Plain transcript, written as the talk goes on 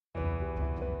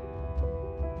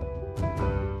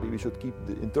we should keep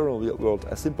the internal world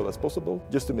as simple as possible,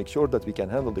 just to make sure that we can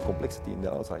handle the complexity in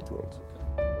the outside world.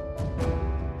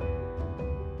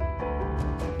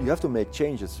 You have to make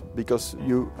changes because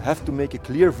you have to make a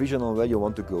clear vision on where you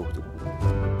want to go to.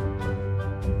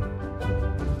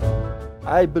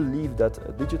 I believe that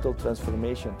a digital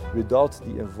transformation without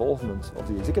the involvement of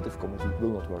the executive committee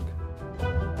will not work.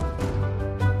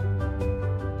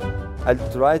 I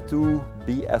try to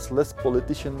be as less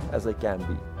politician as I can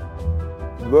be.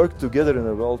 Work together in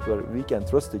a world where we can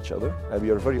trust each other and we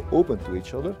are very open to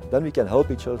each other, then we can help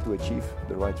each other to achieve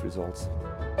the right results.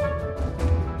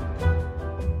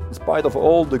 In spite of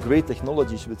all the great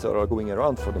technologies which are going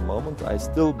around for the moment, I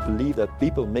still believe that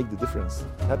people make the difference.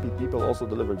 Happy people also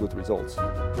deliver good results.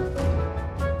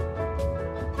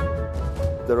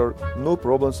 There are no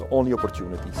problems, only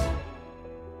opportunities.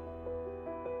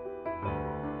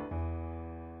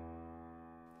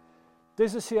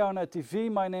 This is CIONet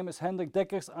TV. My name is Hendrik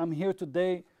Dekkers. I'm here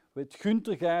today with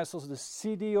Gunther Gijsels, the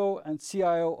CDO and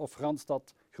CIO of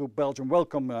Randstad Group Belgium.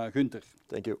 Welcome, Gunther.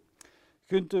 Thank you.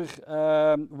 Gunther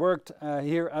worked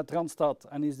here at Randstad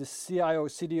and is the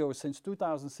CIO-CDO since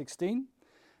 2016.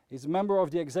 He's a member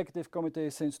of the Executive Committee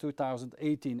since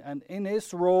 2018. And in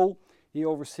his role, he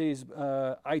oversees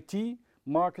IT,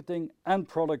 marketing and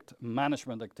product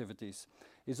management activities.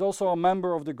 He's also a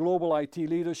member of the Global IT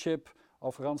Leadership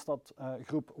of Randstad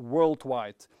Group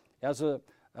worldwide. He has a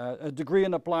degree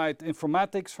in applied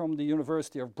informatics from the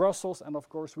University of Brussels, and of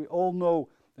course we all know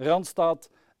Randstad,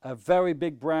 a very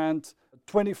big brand,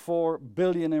 24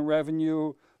 billion in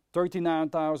revenue,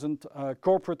 39,000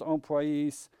 corporate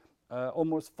employees,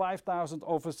 almost 5,000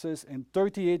 offices in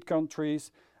 38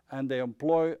 countries, and they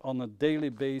employ on a daily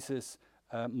basis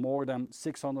more than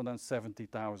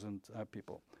 670,000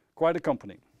 people. Quite a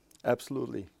company.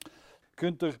 Absolutely.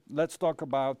 Gunther, let's talk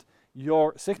about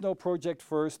your Signal project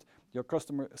first, your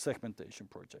customer segmentation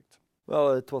project.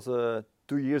 Well, it was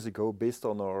 2 years ago, based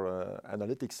on our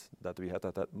analytics that we had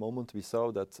at that moment. We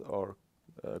saw that our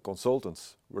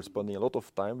consultants were spending a lot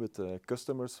of time with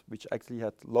customers which actually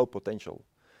had low potential.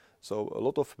 So a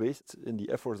lot of waste in the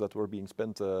efforts that were being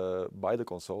spent by the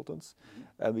consultants,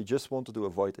 and we just wanted to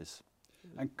avoid this.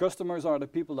 And customers are the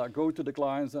people that go to the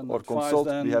clients and advise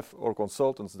them. We have our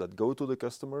consultants that go to the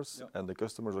customers, and the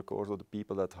customers, of course, are the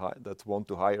people that want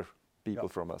to hire people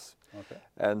from us. Okay.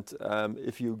 And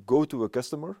if you go to a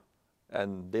customer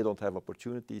and they don't have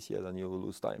opportunities, then you will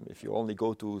lose time. If you only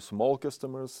go to small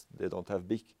customers, they don't have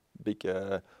big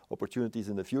opportunities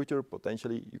in the future.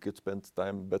 Potentially, you could spend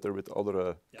time better with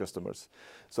other customers.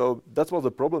 So that was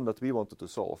the problem that we wanted to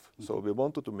solve. So we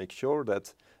wanted to make sure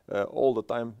that all the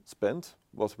time spent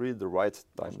was really the right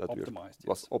time,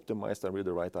 was optimized and really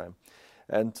the right time.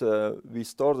 And we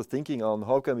started thinking on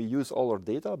how can we use all our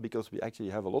data, because we actually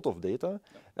have a lot of data,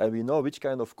 and we know which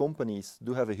kind of companies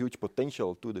do have a huge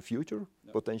potential to the future.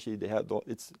 Potentially,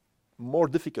 it's more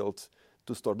difficult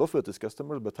to start off with these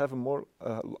customers, but have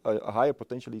a higher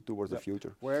potential towards the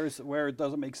future. Where it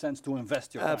doesn't make sense to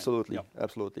invest your time.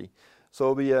 Absolutely.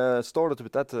 So we started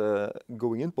with that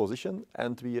going in position,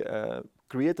 and we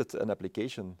created an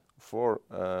application for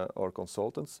our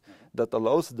consultants that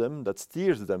allows them, that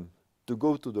steers them to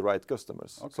go to the right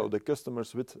customers. Okay. So the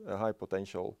customers with a high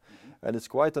potential. And it's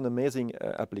quite an amazing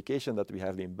application that we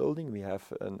have been building. We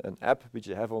have an app which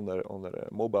you have on their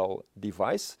mobile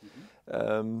device,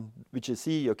 which you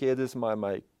see, okay, this is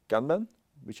my Kanban,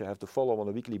 which I have to follow on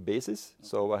a weekly basis. Okay.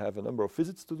 So I have a number of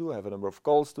visits to do, I have a number of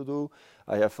calls to do,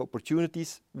 I have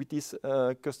opportunities with these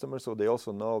customers, so they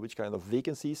also know which kind of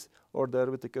vacancies are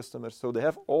there with the customers. So they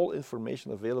have all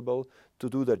information available to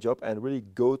do their job and really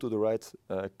go to the right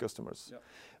customers,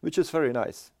 which is very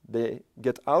nice. They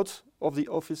get out of the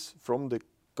office from the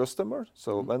customer,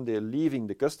 so when they're leaving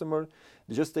the customer,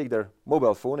 they just take their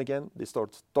mobile phone again, they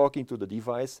start talking to the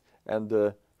device, and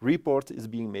the report is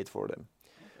being made for them.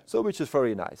 So which is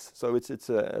very nice. So it's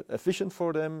efficient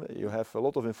for them. You have a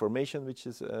lot of information which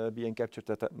is being captured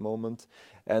at that moment.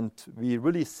 And we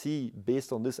really see,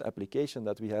 based on this application,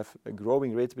 that we have a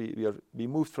growing rate. We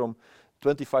moved from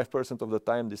 25% of the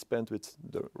time they spent with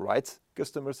the right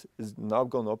customers is now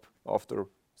gone up after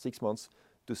 6 months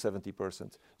to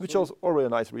 70%, which is already a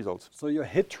nice result. So your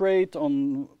hit rate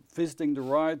on visiting the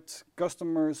right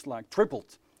customers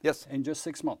tripled. Yes. In just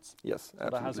 6 months. Yes,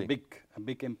 absolutely. That has a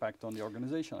big impact on the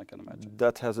organization, I can imagine.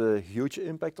 That has a huge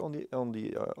impact on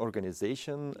the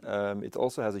organization. It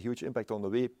also has a huge impact on the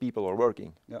way people are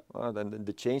working. Then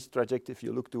the change trajectory, if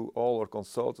you look to all our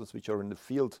consultants which are in the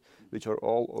field, which are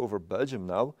all over Belgium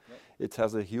now, it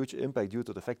has a huge impact due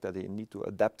to the fact that they need to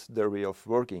adapt their way of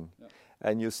working.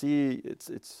 And you see,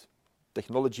 it's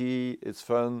technology is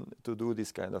fun to do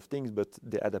these kind of things, but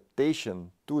the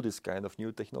adaptation to this kind of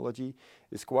new technology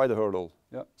is quite a hurdle.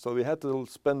 Yeah. So we had to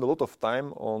spend a lot of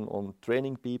time on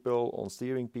training people, on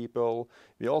steering people.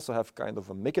 We also have kind of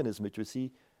a mechanism which we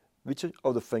see which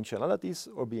of the functionalities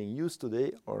are being used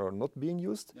today or are not being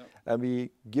used, Yeah. and we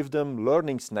give them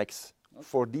learning snacks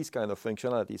for these kind of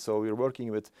functionalities. So we're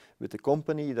working with a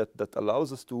company that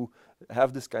allows us to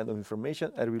have this kind of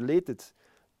information and relate it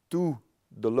to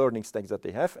the learning snacks that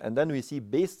they have, and then we see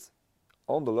based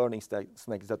on the learning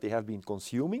snacks that they have been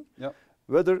consuming, Yeah.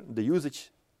 whether the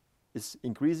usage is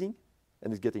increasing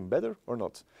and is getting better or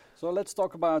not. So let's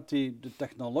talk about the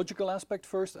technological aspect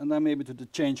first, and then maybe to the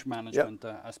change management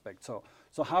aspect.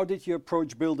 So how did you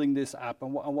approach building this app,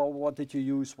 and what did you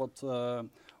use?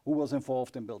 Who was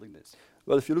involved in building this?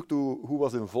 Well, if you look to who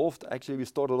was involved, actually we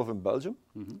started off in Belgium.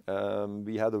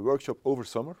 We had a workshop over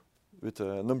summer with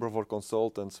a number of our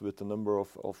consultants, with a number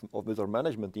with our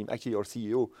management team. Actually, our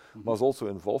CEO was also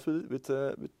involved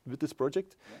with this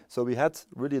project. Yeah. So we had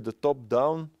really the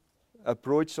top-down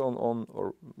approach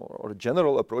or a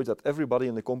general approach that everybody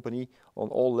in the company on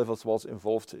all levels was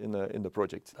involved in the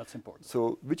project. That's important.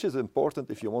 So, which is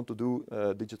important if you want to do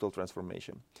digital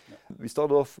transformation. Yeah. We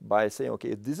started off by saying,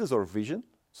 okay, this is our vision.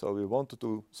 So we wanted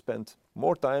to spend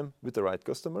more time with the right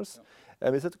customers. Yeah.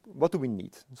 And we said, what do we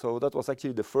need? So that was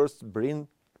actually the first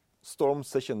brainstorm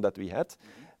session that we had,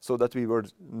 so that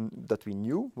we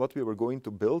knew what we were going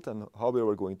to build and how we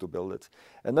were going to build it.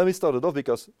 And then we started off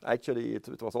because actually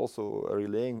it was also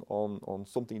relying on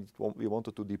something we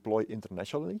wanted to deploy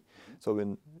internationally. So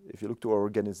if you look to our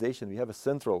organization, we have a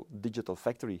central digital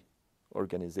factory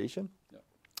organization,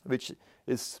 which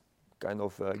is kind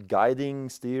of guiding,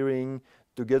 steering,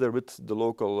 together with the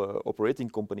local operating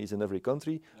companies in every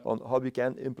country on how we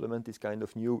can implement these kind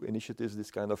of new initiatives,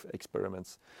 these kind of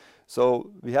experiments.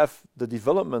 So we have the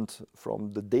development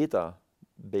from the data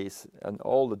base and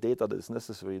all the data that is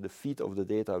necessary, the feed of the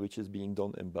data which is being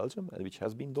done in Belgium and which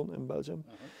has been done in Belgium.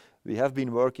 We have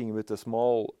been working with a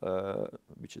small,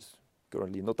 which is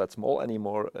currently not that small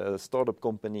anymore, startup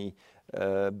company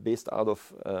based out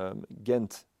of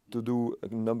Ghent, to do a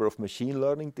number of machine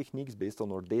learning techniques based on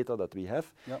our data that we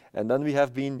have. Yep. And then we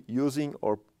have been using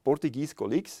our Portuguese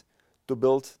colleagues to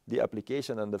build the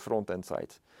application and the front-end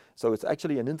side. So it's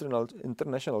actually an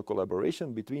international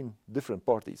collaboration between different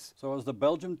parties. So as the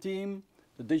Belgium team,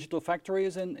 the digital factory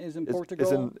is in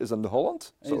Portugal? Is in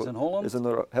Holland. Is in Holland?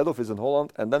 Our head office in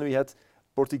Holland. And then we had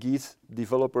Portuguese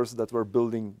developers that were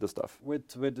building the stuff. With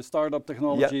the startup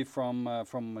technology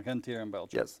from Ghent here in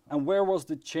Belgium. Yes. And where was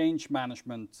the change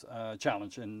management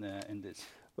challenge in this?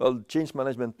 Well, change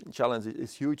management challenge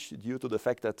is huge due to the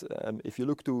fact that if you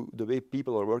look to the way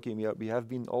people are working, we have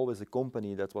been always a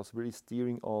company that was really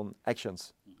steering on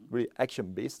actions, really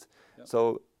action-based. Yep.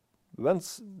 So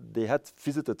once they had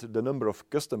visited the number of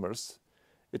customers,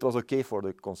 it was okay for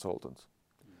the consultant.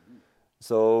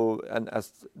 So, and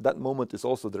as that moment is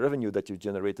also the revenue that you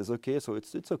generate is okay, so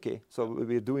it's okay. So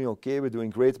we're doing okay, we're doing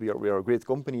great, we are a great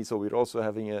company, so we're also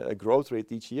having a growth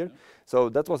rate each year. So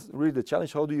that was really the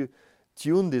challenge. How do you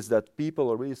tune this that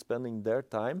people are really spending their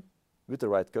time with the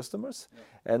right customers?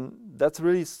 And that's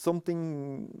really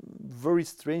something very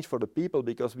strange for the people,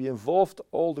 because we involved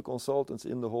all the consultants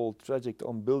in the whole trajectory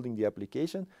on building the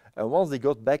application, and once they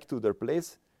got back to their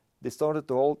place, they started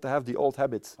to have the old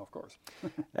habits. Of course.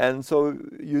 And so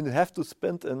you have to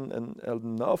spend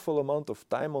an awful amount of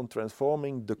time on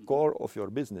transforming the core of your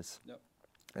business. Yep.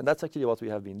 And that's actually what we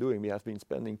have been doing. We have been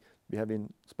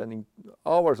spending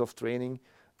hours of training,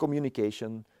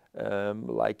 communication,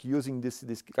 like using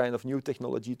this kind of new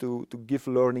technology to give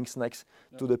learning snacks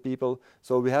to the people.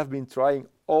 So we have been trying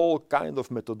all kind of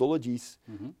methodologies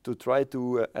to try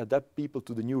to adapt people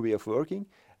to the new way of working.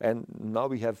 And now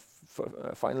we have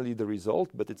finally the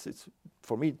result, but it's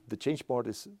for me, the change part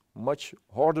is much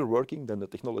harder working than the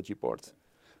technology part.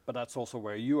 But that's also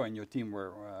where you and your team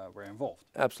were involved.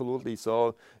 Absolutely.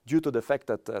 So due to the fact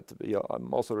that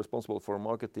I'm also responsible for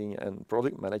marketing and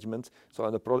product management, so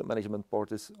and the product management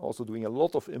part is also doing a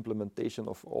lot of implementation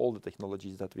of all the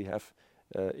technologies that we have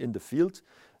in the field.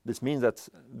 This means that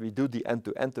we do the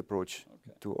end-to-end approach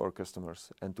to our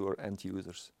customers and to our end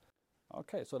users.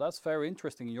 Okay, so that's very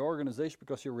interesting in your organization,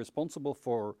 because you're responsible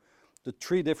for the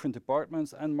 3 different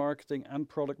departments, and marketing and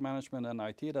product management and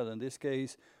IT, that in this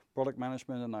case, product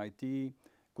management and IT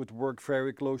could work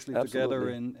very closely together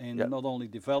in not only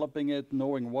developing it,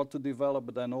 knowing what to develop,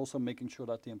 but then also making sure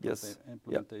that the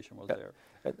implementation was there.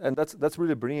 And that's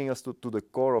really bringing us to the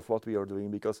core of what we are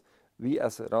doing, because we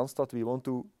as Randstad, we want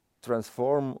to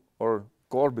transform our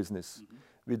core business.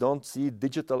 We don't see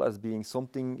digital as being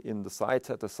something in the side,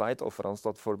 at the side of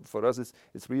Randstad. For us,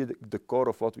 it's really the core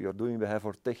of what we are doing. We have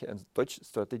our tech and touch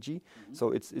strategy.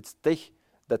 So it's tech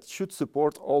that should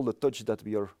support all the touch that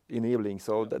we are enabling.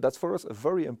 So that's for us a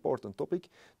very important topic,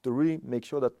 to really make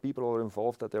sure that people are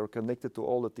involved, that they are connected to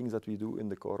all the things that we do in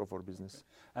the core of our business.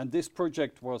 And this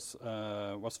project was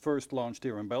first launched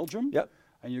here in Belgium. Yeah.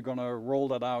 And you're going to roll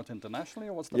that out internationally,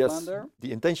 or what's the Yes, plan there?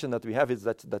 the intention that we have is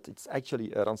that it's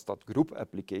actually a Randstad Group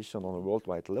application on a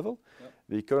worldwide level. Yep.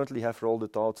 We currently have rolled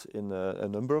it out in a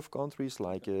number of countries,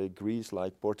 like Greece,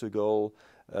 like Portugal.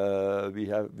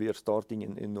 We are starting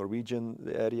in Norwegian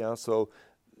area. So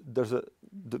the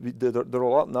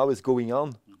rollout now is going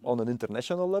on an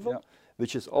international level,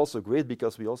 which is also great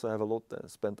because we also have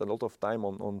spent a lot of time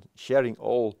on sharing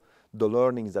all the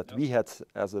learnings that we had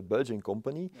as a Belgian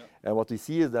company. And what we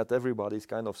see is that everybody is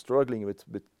kind of struggling with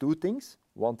two things.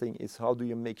 One thing is, how do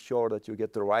you make sure that you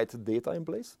get the right data in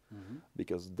place?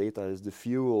 Because data is the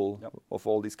fuel of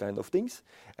all these kind of things.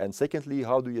 And secondly,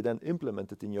 how do you then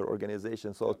implement it in your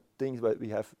organization? So things that we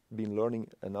have been learning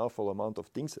an awful amount of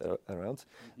things around.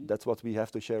 That's what we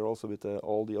have to share also with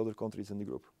all the other countries in the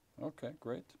group. Okay,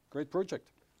 great. Great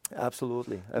project.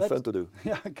 Absolutely, and fun to do.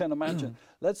 Yeah, I can imagine.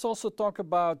 Let's also talk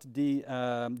about the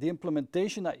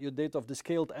implementation that you did of the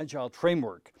Scaled Agile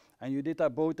framework. And you did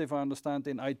that both, if I understand,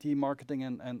 in IT, marketing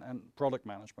and product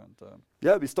management.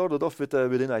 Yeah, we started off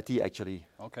within IT actually.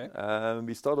 Okay.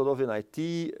 We started off in IT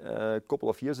a couple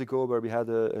of years ago, where we had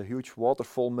a huge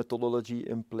waterfall methodology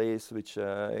in place, which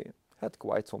had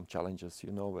quite some challenges.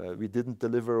 You know, we didn't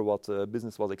deliver what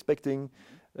business was expecting.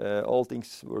 All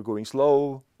things were going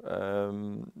slow.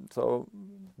 So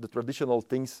the traditional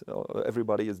things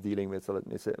everybody is dealing with. So let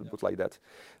me say it like that.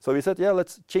 So we said, yeah,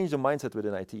 let's change the mindset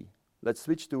within IT. Let's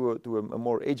switch to a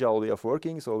more agile way of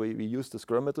working. So we used the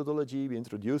Scrum methodology. We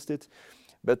introduced it,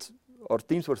 but our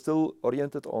teams were still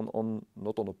oriented on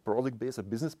not on a product base, a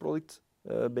business product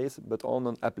base, but on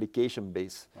an application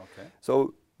base. Okay.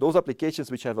 So those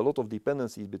applications which have a lot of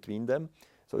dependencies between them.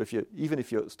 So even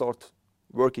if you start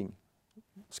working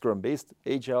Scrum-based,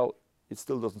 Agile, it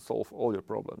still doesn't solve all your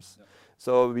problems. Yeah.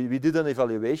 So we did an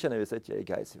evaluation and we said, hey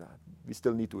guys, we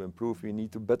still need to improve. We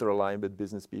need to better align with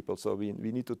business people. So we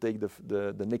need to take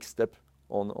the next step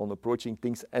on approaching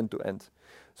things end to end.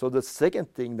 So the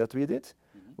second thing that we did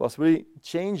was really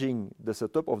changing the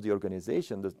setup of the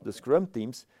organization. The Scrum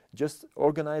teams, just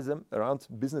organize them around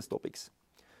business topics.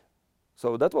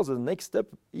 So that was the next step,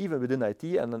 even within IT,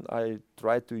 and then I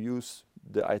tried to use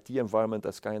the IT environment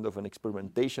as kind of an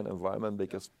experimentation environment,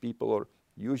 because people are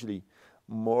usually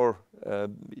more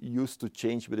used to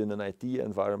change within an IT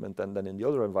environment than in the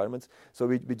other environments. So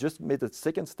we just made a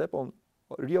second step on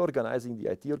reorganizing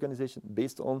the IT organization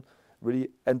based on really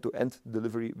end-to-end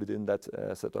delivery within that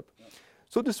setup.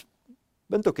 So this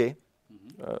went okay.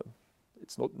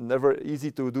 It's never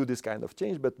easy to do this kind of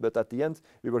change, but at the end,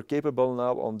 we were capable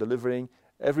now on delivering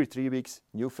every 3 weeks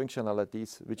new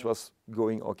functionalities, which was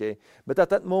going okay. But at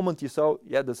that moment, you saw,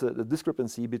 there's a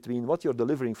discrepancy between what you're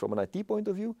delivering from an IT point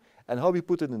of view and how we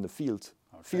put it in the field.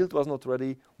 Okay. Field was not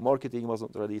ready, marketing was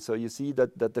not ready. So you see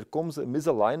that there comes a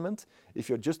misalignment if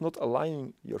you're just not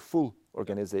aligning your full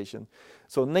organization.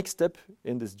 So next step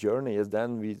in this journey is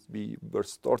then we were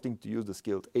starting to use the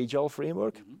Scaled Agile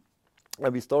framework.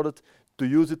 And we started to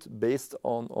use it based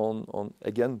on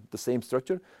again, the same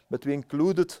structure, but we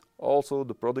included also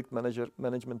the product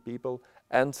management people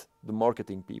and the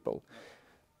marketing people.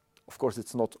 Of course,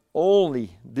 it's not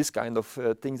only this kind of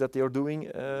things that they are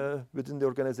doing within the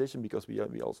organization, because we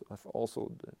also have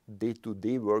the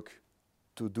day-to-day work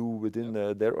to do within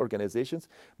their organizations,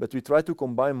 but we try to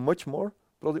combine much more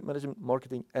product management,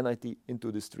 marketing, and IT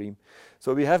into the stream.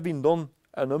 So we have been done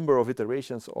a number of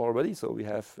iterations already. So we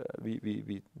have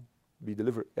we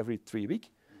deliver every 3 weeks.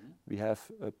 We have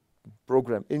a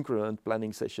program increment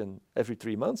planning session every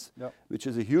 3 months, which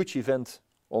is a huge event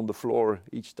on the floor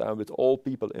each time with all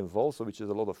people involved. So which is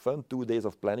a lot of fun. 2 days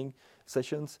of planning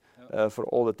sessions for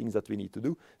all the things that we need to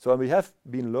do. So we have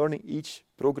been learning each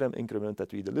program increment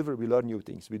that we deliver. We learn new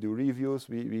things. We do reviews.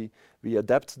 We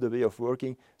adapt the way of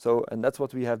working. So and that's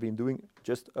what we have been doing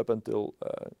just up until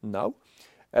now.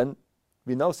 And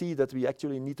we now see that we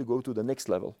actually need to go to the next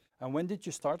level. And when did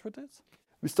you start with it?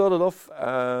 We started off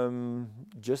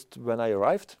just when I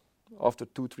arrived, after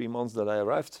 2-3 months that I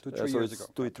arrived. 2-3 years ago.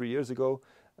 2-3 years ago,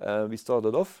 we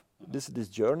started off this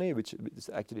journey, which is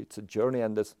actually it's a journey,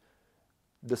 and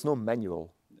there's no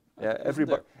manual. Yeah,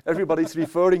 everybody's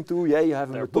referring to you have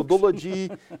a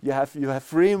methodology, you have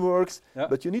frameworks,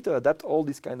 but you need to adapt all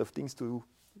these kind of things to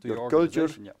your culture,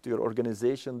 to your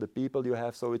organization, the people you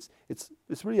have. So it's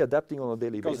really adapting on a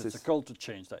daily basis. Because it's a culture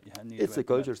change that you need. It's a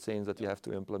culture change that you have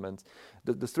to implement.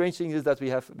 The strange thing is that we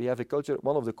have a culture.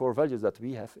 One of the core values that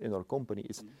we have in our company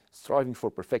is striving for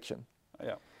perfection.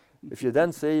 If you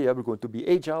then say, we're going to be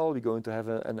agile, we're going to have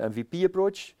an MVP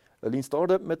approach, a lean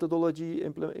startup methodology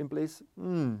in place,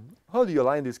 how do you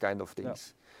align these kind of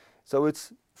things? So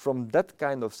it's from that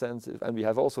kind of sense, and we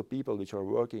have also people which are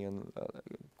working in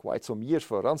quite some years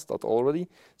for Randstad already.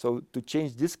 So to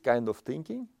change this kind of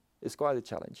thinking is quite a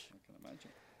challenge. I can imagine.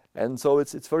 And so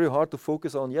it's very hard to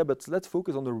focus on, but let's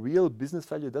focus on the real business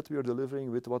value that we are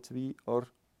delivering with what we are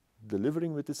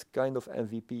delivering with this kind of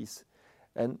MVPs.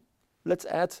 And let's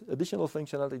add additional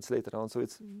functionalities later on. So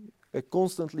it's a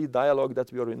constantly dialogue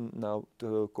that we are in now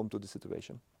to come to the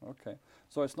situation. Okay.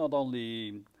 So it's not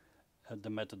only the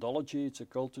methodology, it's a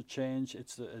culture change,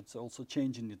 it's also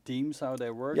changing the teams, how they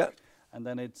work. And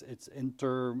then it's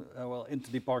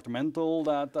interdepartmental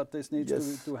that this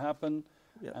needs to happen.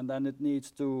 And then it needs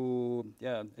to,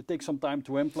 it takes some time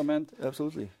to implement.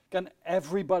 Absolutely. Can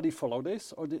everybody follow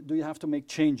this, or do you have to make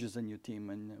changes in your team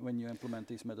when you implement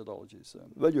these methodologies?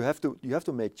 Well, you have to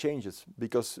make changes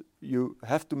because you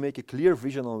have to make a clear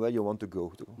vision on where you want to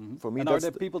go to. For me, and are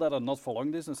there people that are not following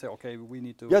this and say, okay, we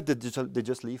need to? Yeah, they just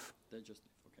leave. They just leave.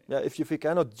 Okay. Yeah, if you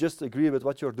cannot just agree with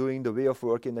what you're doing, the way of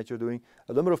working that you're doing,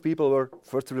 a number of people were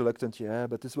first reluctant.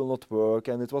 But this will not work,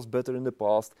 and it was better in the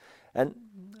past, and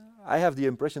I have the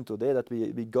impression today that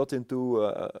we got into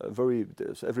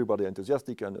everybody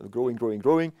enthusiastic and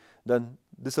growing, then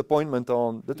disappointment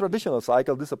on the traditional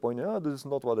cycle, disappointment, this is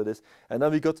not what it is. And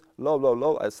then we got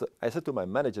low. I said to my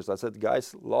managers, I said,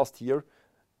 guys, last year,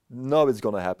 now it's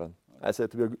going to happen. I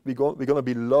said, we're going to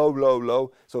be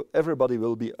low, so everybody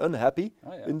will be unhappy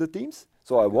in the teams.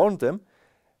 So I warned them,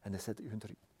 and they said, Gunther,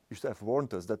 you should have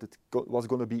warned us that it was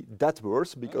going to be that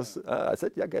worse, because I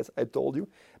said, guys, I told you.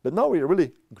 But now we're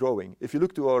really growing. If you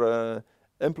look to our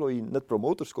employee net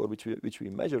promoter score, which we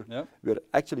measure,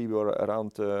 we were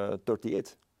around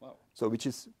 38. Wow. So which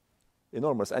is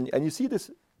enormous. And you see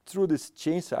this through this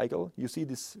change cycle, you see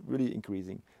this really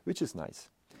increasing, which is nice.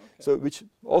 Okay. So which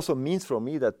also means for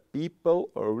me that people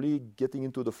are really getting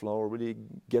into the flow, really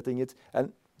getting it.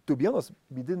 And to be honest,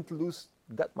 we didn't lose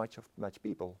that much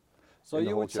people. So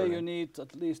you would say you need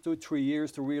at least 2-3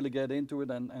 years to really get into it,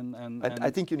 and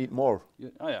I think you need more.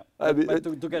 But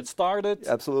to get started,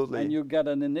 absolutely, and you get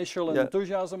an initial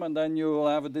enthusiasm, and then you will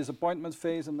have a disappointment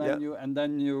phase, and then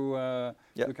you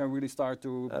can really start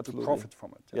to profit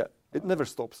from it. It never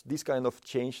stops. This kind of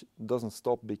change doesn't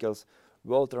stop because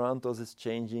world around us is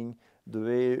changing. The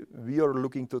way we are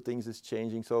looking to things is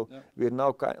changing. So we're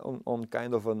now on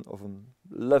kind of a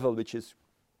level which is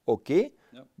okay,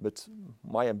 but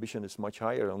my ambition is much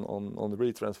higher on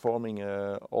really transforming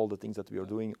all the things that we are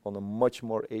doing on a much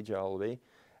more agile way,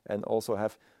 and also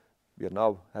we are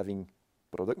now having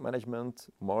product management,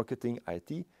 marketing,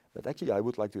 IT, but actually I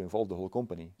would like to involve the whole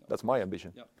company. That's my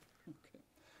ambition.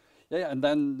 And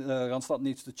then Randstad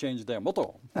needs to change their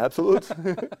motto.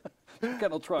 Absolutely. You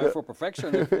cannot try for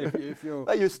perfection if you...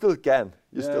 You still can.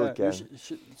 You still can.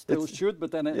 You should,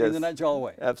 but then in an agile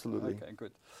way. Absolutely. Okay,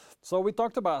 good. So we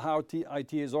talked about how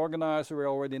IT is organized. We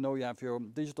already know you have your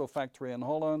digital factory in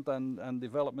Holland and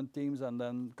development teams and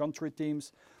then country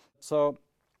teams. So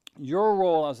your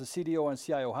role as a CDO and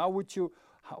CIO,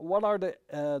 what are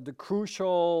the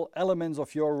crucial elements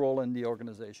of your role in the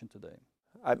organization today?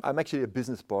 I'm actually a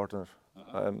business partner.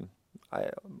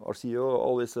 Our CEO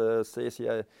always says,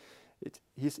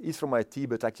 he's from IT,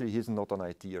 but actually he's not an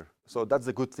ITer. So that's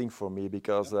a good thing for me,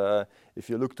 because if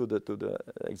you look to the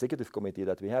executive committee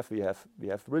that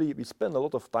we spend a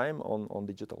lot of time on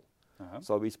digital.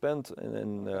 So we spend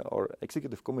in our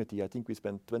executive committee, I think we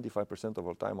spend 25% of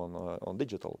our time on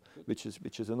digital, which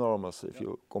is enormous if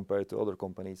you compare it to other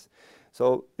companies.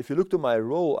 So if you look to my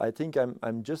role, I think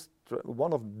I'm just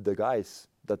one of the guys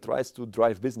that tries to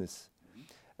drive business.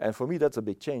 And for me, that's a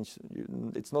big change.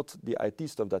 It's not the IT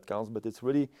stuff that counts, but it's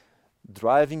really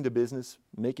driving the business,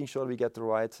 making sure we get the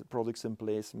right products in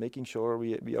place, making sure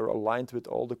we are aligned with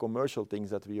all the commercial things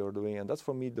that we are doing. And that's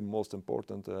for me the most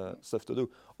important stuff to do.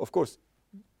 Of course,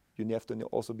 you have to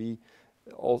also be,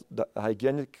 all the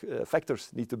hygienic factors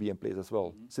need to be in place as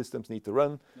well. Systems need to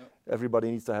run.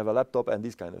 Everybody needs to have a laptop and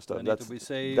this kind of stuff. That's to be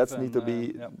safe.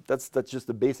 That's just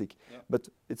the basic. But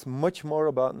it's much more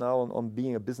about now on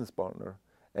being a business partner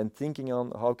and thinking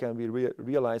on how can we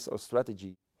realize our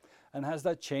strategy. And has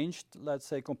that changed, let's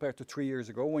say, compared to 3 years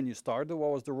ago when you started?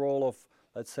 What was the role of,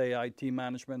 let's say, IT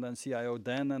management and CIO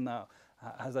then, and now?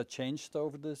 Has that changed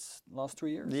over this last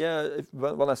 3 years? Yeah,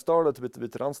 when I started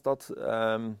with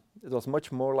Randstad, It was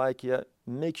much more like,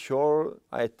 make sure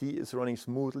IT is running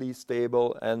smoothly,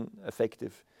 stable, and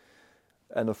effective.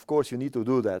 And of course, you need to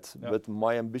do that. Yeah. But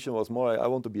my ambition was more, I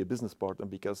want to be a business partner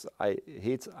because I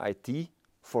hate IT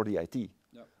for the IT.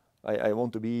 Yeah. I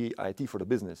want to be IT for the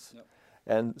business. Yeah.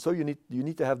 And so you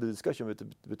need to have the discussion with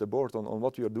the board on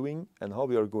what we are doing and how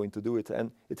we are going to do it.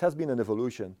 And it has been an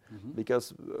evolution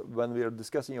because when we are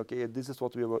discussing, okay, this is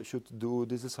what we should do,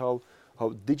 this is how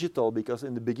digital, because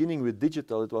in the beginning with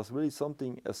digital, it was really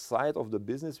something aside of the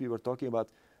business. We were talking about,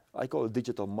 I call it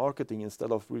digital marketing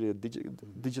instead of really a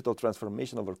digital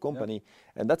transformation of our company. Yep.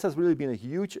 And that has really been a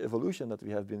huge evolution that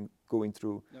we have been going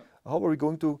through. Yep. How are we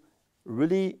going to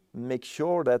really make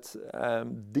sure that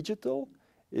digital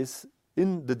is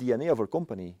in the DNA of our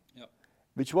company, yep.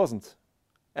 which wasn't.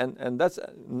 And that's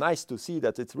nice to see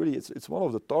that it's one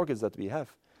of the targets that we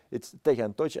have. It's Tech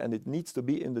and Touch, and it needs to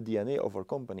be in the DNA of our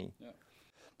company. Yeah.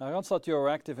 Now, Randstad, you're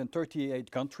active in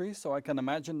 38 countries, so I can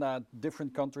imagine that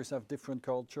different countries have different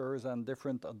cultures and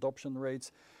different adoption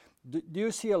rates. Do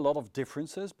you see a lot of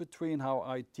differences between how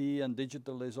IT and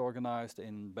digital is organized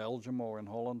in Belgium or in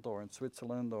Holland or in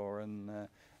Switzerland or in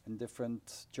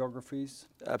different geographies?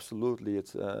 Absolutely,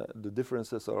 it's the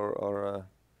differences are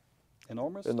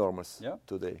enormous. Enormous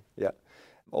today. Yeah.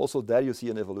 Also, there you see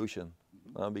an evolution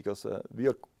because we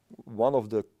are one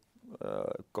of the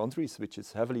countries which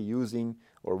is heavily using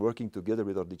or working together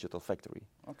with our digital factory.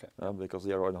 Okay. Because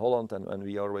they are in Holland, and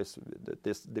we always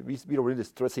we are really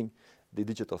stressing the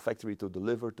digital factory to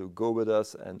deliver, to go with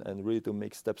us, and really to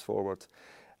make steps forward.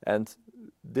 And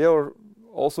they are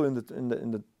also in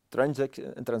the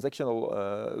transactional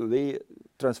way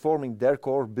transforming their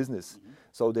core business.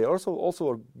 So they also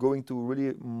are going to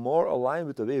really more align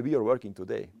with the way we are working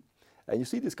today. And you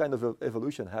see this kind of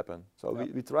evolution happen. So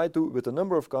we try to, with a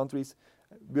number of countries,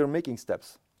 we are making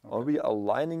steps. Okay. On really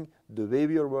aligning the way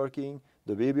we are working,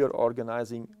 the way we are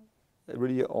organizing,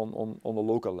 really on a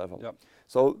local level. Yep.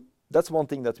 So that's one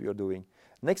thing that we are doing.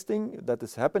 Next thing that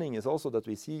is happening is also that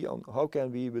we see on how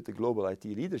can we, with the global IT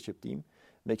leadership team,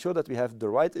 make sure that we have the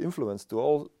right influence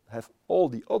to have all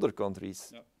the other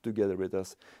countries together with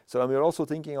us. So we're also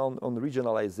thinking on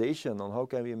regionalization, on how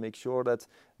can we make sure that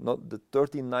not the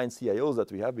 39 CIOs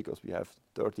that we have, because we have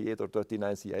 38 or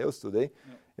 39 CIOs today,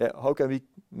 how can we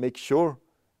make sure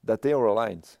that they are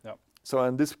aligned? So,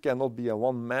 and this cannot be a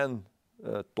one-man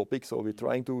topic, so we're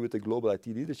trying to, with the global IT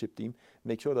leadership team,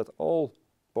 make sure that all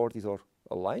parties are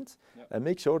aligned and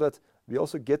make sure that we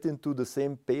also get into the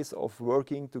same pace of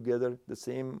working together, the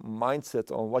same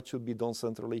mindset on what should be done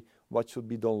centrally, what should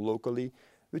be done locally,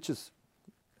 which is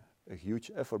a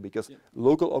huge effort because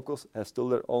local opcos have still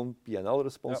their own P&L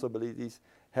responsibilities,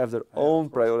 have their own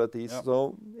priorities,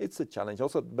 so it's a challenge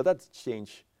also, but that's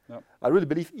change. I really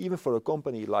believe even for a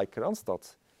company like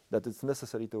Randstad that it's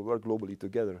necessary to work globally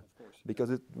together because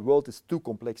the world is too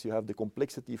complex. You have the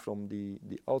complexity from the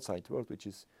outside world, which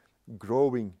is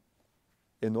growing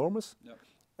enormous,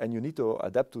 and you need to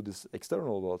adapt to this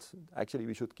external world. Actually,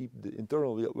 we should keep the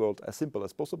internal world as simple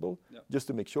as possible, just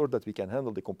to make sure that we can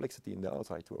handle the complexity in the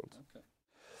outside world. Okay.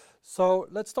 So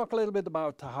let's talk a little bit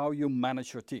about how you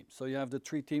manage your team. So you have the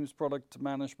 3 teams: product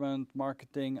management,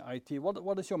 marketing, IT.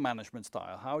 What is your management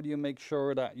style? How do you make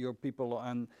sure that your people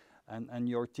and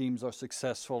your teams are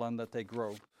successful and that they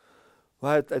grow?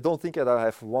 Well, I don't think that I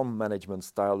have one management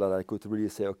style that I could really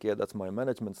say, okay, that's my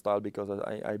management style, because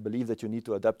I believe that you need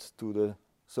to adapt to the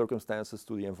circumstances,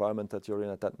 to the environment that you're in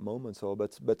at that moment. So,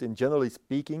 but in generally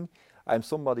speaking, I'm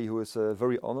somebody who is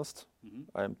very honest.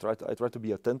 I try to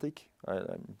be authentic.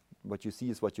 What you see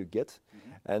is what you get,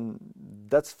 and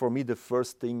that's for me the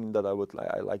first thing that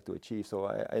I like to achieve. So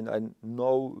I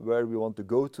know where we want to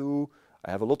go to.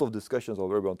 I have a lot of discussions on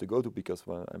where we want to go to because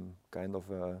I'm kind of.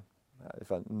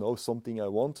 If I know something I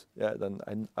want,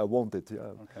 then I want it.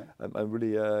 Okay. I'm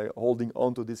really holding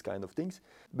on to these kind of things.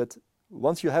 But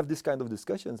once you have this kind of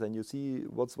discussions and you see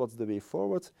what's the way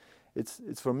forward, it's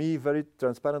for me very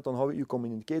transparent on how you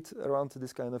communicate around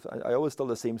this kind of. I always tell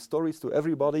the same stories to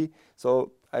everybody,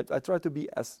 so I try to be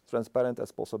as transparent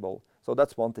as possible. So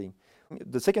that's one thing.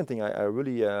 The second thing I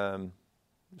really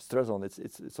stress on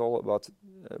it's all about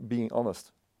being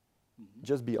honest.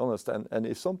 Just be honest, and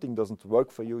if something doesn't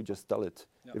work for you, just tell it.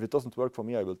 If it doesn't work for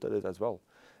me, I will tell it as well.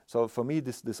 So for me,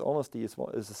 this honesty is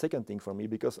the second thing for me,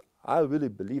 because I really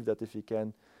believe that if we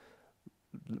can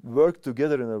work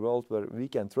together in a world where we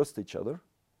can trust each other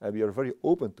and we are very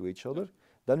open to each other,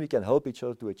 then we can help each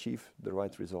other to achieve the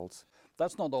right results.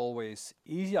 That's not always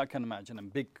easy, I can imagine, in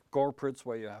big corporates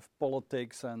where you have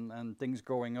politics and things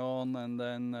going on, and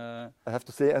then... I have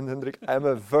to say, and Hendrik, I'm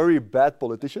a very bad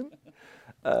politician.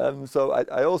 So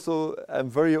I also am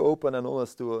very open and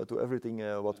honest to everything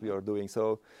what we are doing.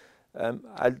 So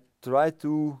I try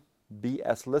to be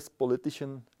as less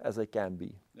politician as I can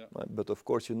be. Yeah. But of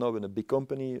course, you know, in a big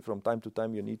company, from time to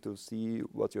time, you need to see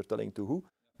what you're telling to who.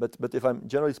 But if I'm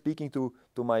generally speaking to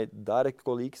my direct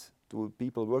colleagues, to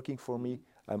people working for me,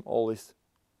 I'm always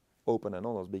open and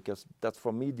honest, because that's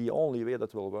for me the only way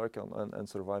that will work and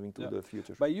surviving to the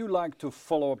future. But you like to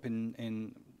follow up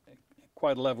in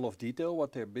quite a level of detail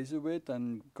what they're busy with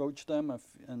and coach them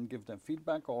and give them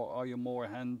feedback, or are you more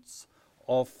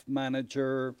hands-off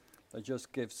manager that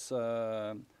just gives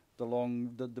the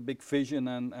big vision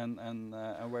and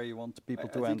where you want people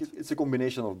to end? I think it's a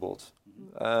combination of both.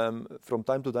 From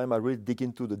time to time, I really dig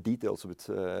into the details with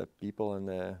people,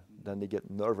 and then they get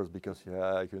nervous because,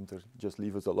 yeah, Gunther, just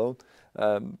leave us alone.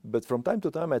 But from time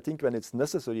to time, I think when it's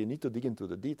necessary, you need to dig into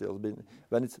the details.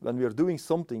 When we are doing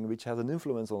something which has an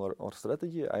influence on our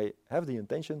strategy, I have the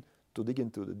intention to dig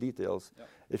into the details. Yeah.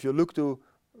 If you look to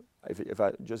if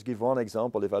I just give one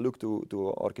example, if I look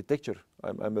to architecture,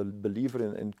 I'm a believer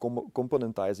in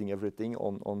componentizing everything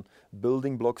on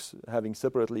building blocks, having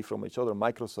separately from each other,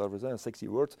 microservices, a sexy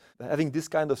word. Having this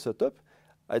kind of setup,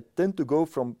 I tend to go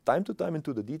from time to time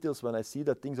into the details when I see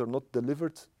that things are not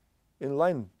delivered in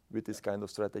line with this kind of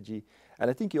strategy.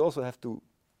 And I think you also have to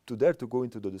dare to go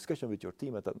into the discussion with your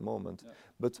team at that moment. Yeah.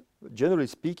 But generally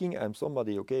speaking, I'm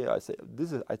somebody, okay, I say,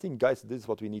 I think, guys, this is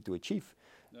what we need to achieve.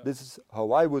 Yeah. This is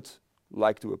how I would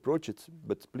like to approach it,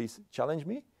 but please challenge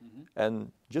me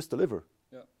and just deliver.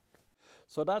 Yeah.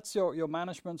 So that's your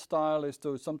management style, is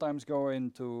to sometimes go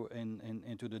into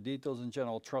the details in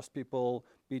general, trust people,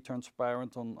 be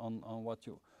transparent on what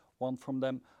you want from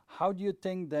them. How do you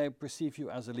think they perceive you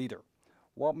as a leader?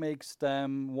 What makes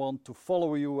them want to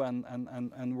follow you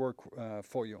and work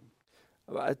for you?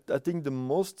 I think the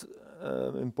most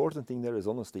important thing there is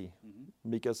honesty,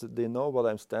 because they know what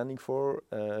I'm standing for.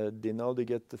 They know they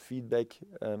get the feedback.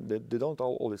 They don't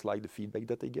always like the feedback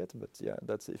that they get, but yeah,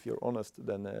 that's, if you're honest,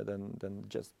 then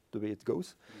just the way it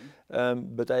goes.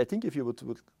 But I think if you would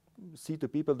see to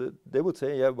people, they would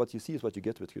say, yeah, what you see is what you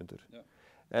get with Gunther. Yeah.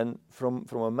 And from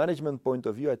a management point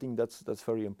of view, I think that's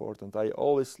very important. I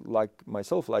always like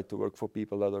to work for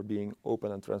people that are being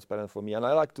open and transparent for me, and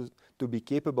I like to be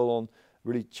capable on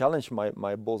really challenge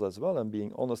my boss as well and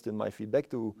being honest in my feedback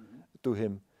to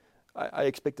him. I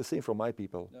expect the same from my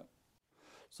people. Yeah.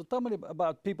 So tell me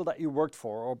about people that you worked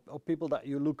for, or people that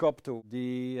you look up to,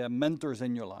 the mentors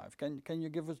in your life. Can you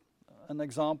give us an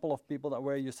example of people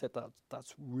where you said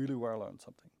that's really where I learned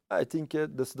something? I think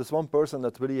there's one person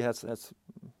that really has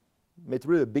made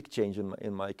really a big change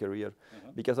in my career,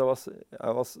 because I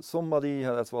was somebody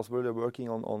that was really working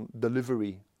on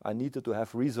delivery. I needed to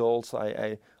have results.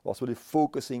 I was really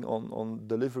focusing on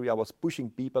delivery. I was pushing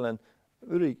people and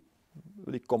really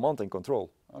command and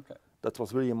control. Okay. That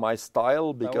was really my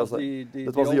style, because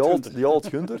that was the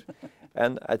old Gunther.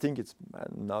 And I think it's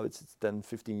 10,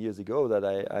 15 years ago that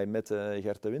I met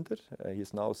Gert de Winter.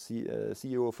 He's now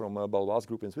CEO from Baloise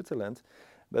Group in Switzerland.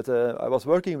 But I was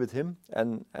working with him,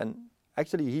 and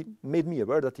actually he made me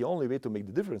aware that the only way to make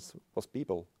the difference was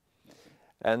people.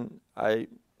 And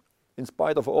in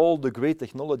spite of all the great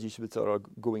technologies which are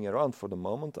going around for the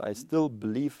moment, I still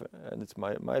believe, and it's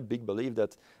my big belief,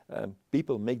 that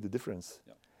people make the difference.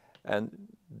 Yeah. And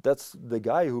that's the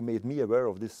guy who made me aware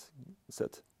of this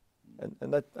set.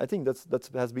 And I think that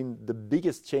has been the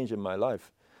biggest change in my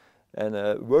life. And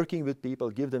working with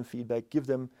people, give them feedback, give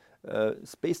them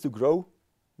space to grow,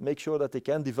 make sure that they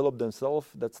can develop themselves.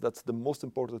 That's the most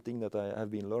important thing that I have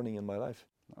been learning in my life.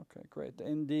 Okay, great.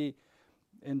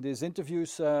 In this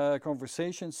interviews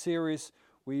conversation series,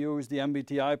 we use the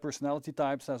MBTI personality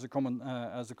types as a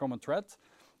common thread.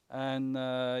 And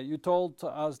you told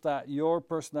us that your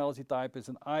personality type is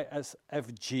an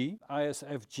ISFJ.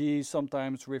 ISFJ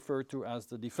sometimes referred to as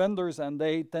the defenders, and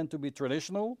they tend to be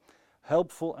traditional,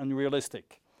 helpful, and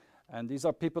realistic. And these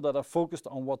are people that are focused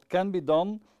on what can be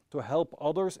done to help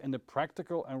others in the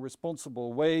practical and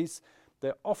responsible ways.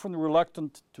 They're often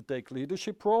reluctant to take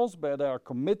leadership roles, but they are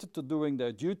committed to doing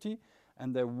their duty,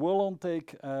 and they will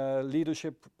take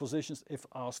leadership positions if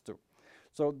asked to.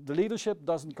 So the leadership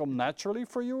doesn't come naturally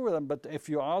for you, but if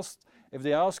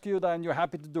they ask you, then you're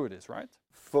happy to do this, right?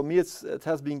 For me, it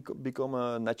has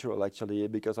become natural, actually,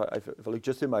 because if I look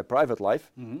just in my private life,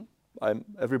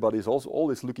 everybody's also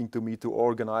always looking to me to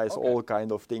organize all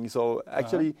kind of things. So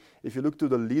actually, if you look to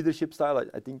the leadership style,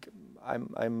 I think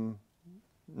I'm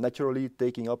naturally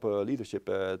taking up leadership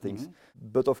things.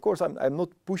 But of course, I'm not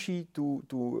pushy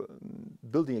to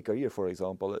building a career, for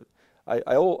example.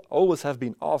 I always have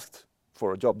been asked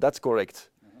for a job, that's correct.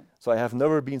 So I have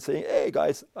never been saying, hey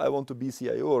guys, I want to be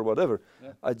CIO or whatever.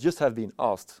 Yeah. I just have been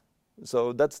asked.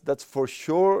 So that's for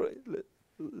sure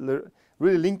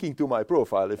really linking to my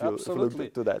profile if you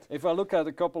look to that. If I look at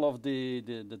a couple of the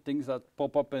things that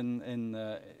pop up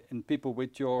in people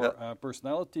with your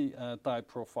personality type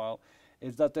profile,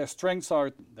 is that their strengths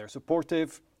are they're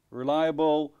supportive,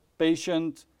 reliable,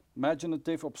 patient,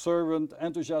 imaginative, observant,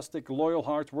 enthusiastic, loyal,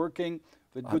 hardworking,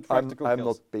 with good practical skills. I'm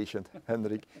not patient,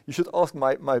 Hendrik. You should ask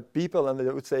my people, and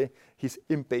they would say he's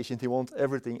impatient. He wants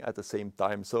everything at the same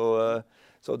time. So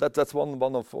that's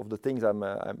one of the things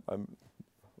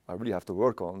I really have to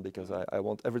work on, because I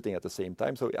want everything at the same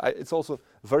time. So it's also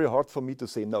very hard for me to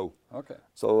say no. Okay.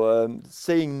 So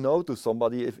saying no to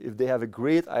somebody, if they have a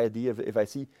great idea, if I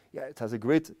see, it has a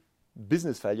great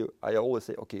business value, I always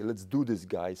say, okay, let's do this,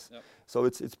 guys. Yep. So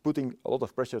it's putting a lot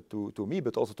of pressure to me,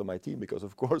 but also to my team, because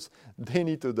of course they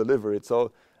need to deliver it.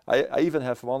 So I even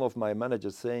have one of my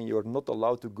managers saying, you're not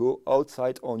allowed to go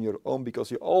outside on your own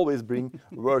because you always bring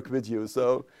work with you.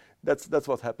 So that's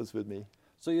what happens with me.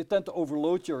 So you tend to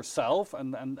overload yourself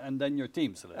and then your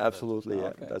teams a little Absolutely,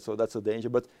 bit. yeah. Okay. That's a danger.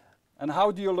 But and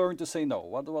how do you learn to say no?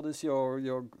 What is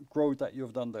your growth that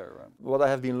you've done there? What I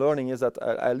have been learning is that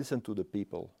I listen to the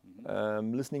people.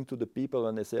 Listening to the people,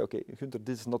 and they say, okay, Gunther,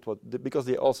 this is not what, because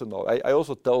they also know. I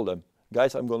also tell them,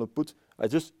 guys, I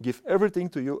just give everything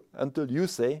to you until you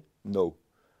say no,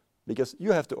 because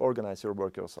you have to organize your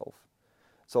work yourself.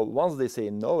 So once they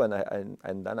say no,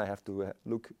 and then I have to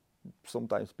look.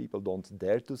 Sometimes people don't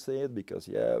dare to say it because,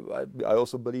 I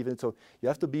also believe in it. So you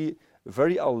have to be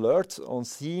very alert on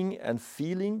seeing and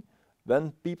feeling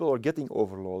when people are getting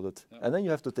overloaded. Yeah. And then you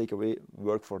have to take away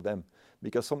work for them,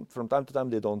 because from time to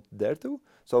time they don't dare to.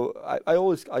 So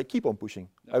I keep on pushing.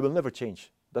 Yeah. I will never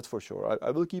change. That's for sure.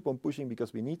 I will keep on pushing,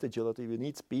 because we need agility, we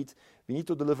need speed, we need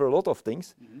to deliver a lot of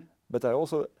things. But I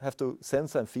also have to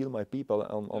sense and feel my people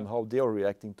on how they are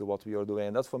reacting to what we are doing.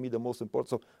 And that's for me the most important.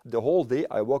 So the whole day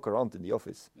I walk around in the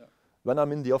office. Yeah. When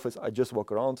I'm in the office, I just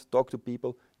walk around, talk to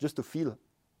people, just to feel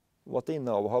what they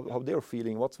know, how they're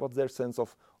feeling, what's their sense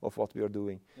of what we are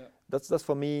doing. Yeah. That's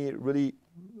for me really,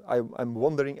 I'm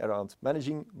wandering around,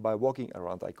 managing by walking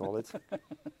around, I call it.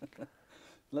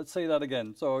 Let's say that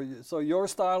again. So your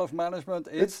style of management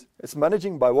is? It's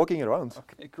managing by walking around.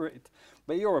 Okay, great.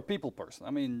 But you're a people person.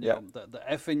 I mean, you know, the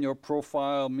F in your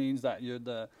profile means that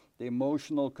the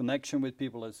emotional connection with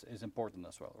people is important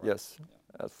as well, right? Yes.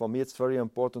 Yeah. For me, it's very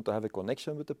important to have a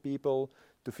connection with the people,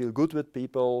 to feel good with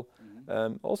people,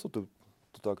 also to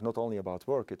talk not only about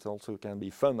work. It also can be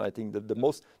fun. I think that the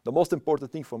most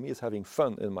important thing for me is having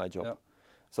fun in my job. Yeah.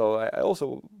 So I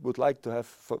also would like to have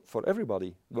for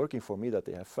everybody working for me that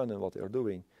they have fun in what they are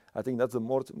doing. I think that's the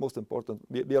most important.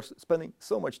 We are spending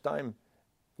so much time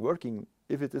working.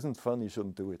 If it isn't fun, you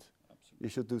shouldn't do it. Absolutely. You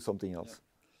should do something else.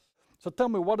 Yeah. So tell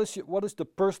me, what is the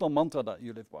personal mantra that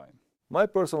you live by? My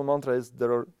personal mantra is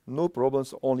there are no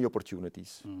problems, only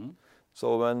opportunities.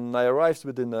 So when I arrived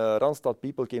within Randstad,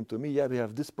 people came to me, we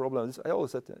have this problem. I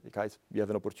always said, guys, we have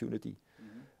an opportunity.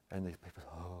 And the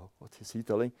people, what is he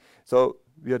telling? So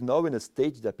we are now in a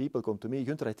stage that people come to me,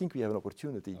 Gunther, I think we have an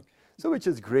opportunity. Okay. So which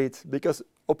is great, because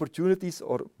opportunities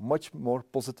are much more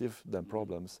positive than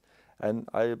problems. And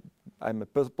I'm a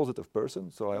positive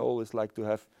person, so I always like to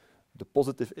have the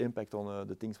positive impact on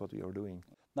the things what we are doing.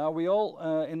 Now we all,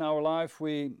 in our life,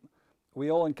 we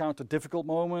all encounter difficult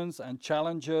moments and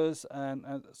challenges. And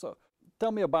so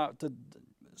tell me about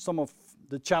some of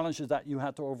the challenges that you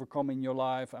had to overcome in your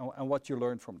life and what you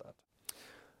learned from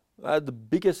that. The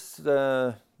biggest,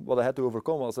 what I had to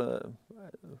overcome was a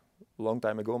long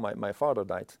time ago, my father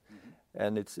died.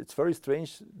 And it's very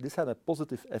strange. This had a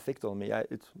positive effect on me.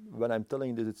 When I'm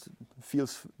telling this, it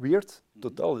feels weird to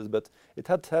tell this, but it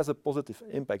has a positive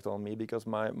impact on me, because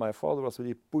my father was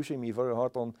really pushing me very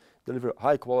hard on deliver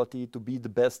high quality, to be the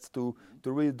best, to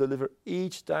really deliver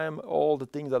each time all the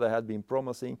things that I had been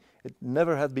promising. It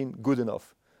never had been good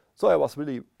enough. So I was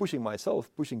really pushing myself,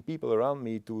 pushing people around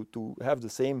me to have the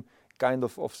same kind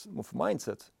of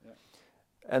mindset. Yeah.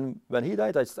 And when he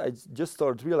died, I just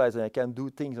started realizing I can do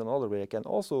things another way. I can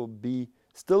also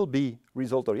still be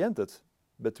result-oriented,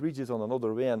 but reach it on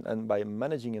another way and by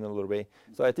managing in another way.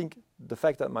 So I think the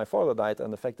fact that my father died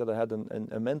and the fact that I had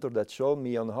a mentor that showed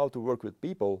me on how to work with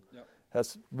people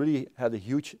has really had a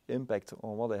huge impact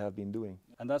on what I have been doing.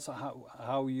 And that's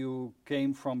how you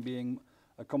came from being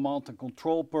a command and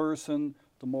control person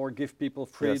to more give people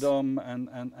freedom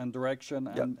and direction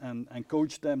and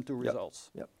coach them to results.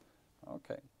 Yep.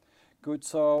 Okay, good.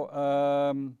 So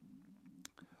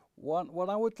what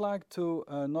I would like to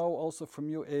know also from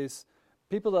you is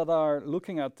people that are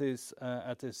looking at this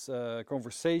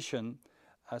conversation.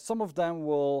 Some of them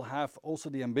will have also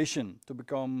the ambition to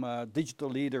become digital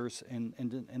leaders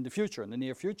in the future, in the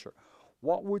near future.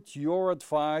 What would your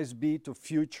advice be to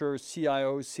future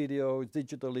CIOs, CDOs,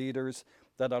 digital leaders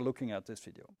that are looking at this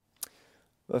video?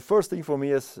 The first thing for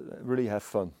me is really have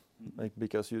fun, like,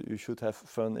 because you should have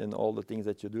fun in all the things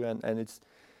that you do, and it's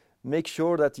make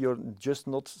sure that you're just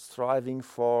not striving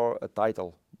for a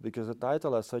title, because a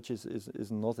title as such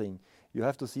is nothing. You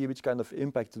have to see which kind of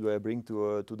impact do I bring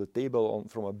to the table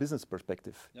from a business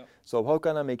perspective. Yep. So how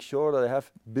can I make sure that I have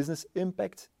business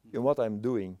impact in what I'm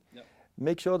doing? Yep.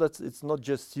 Make sure that it's not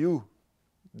just you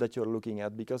that you're looking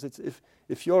at, because it's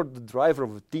if you're the driver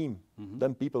of a team,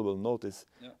 then people will notice.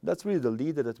 Yep. That's really the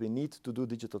leader that we need to do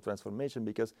digital transformation,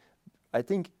 because I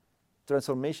think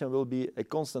transformation will be a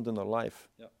constant in our life,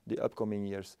 the upcoming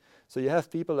years. So you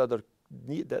have people that are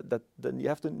you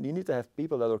need to have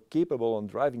people that are capable on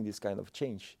driving this kind of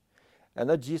change, and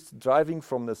not just driving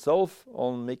from the self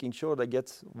on making sure they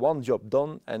get one job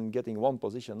done and getting one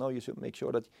position. No, you should make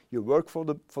sure that you work for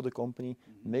the company,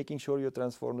 making sure you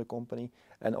transform the company,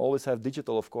 and always have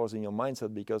digital, of course, in your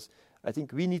mindset, because I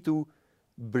think we need to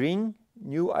bring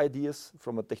new ideas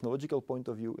from a technological point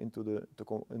of view into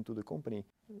the company.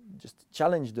 Just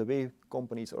challenge the way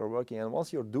companies are working, and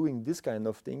once you're doing this kind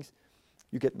of things,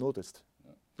 you get noticed.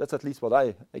 Yeah. That's at least what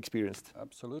I experienced.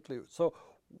 Absolutely. So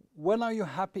when are you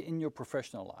happy in your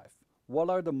professional life? What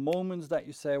are the moments that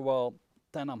you say, well,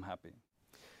 then I'm happy?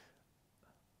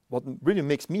 What really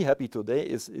makes me happy today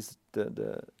is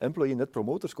the employee net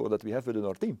promoter score that we have within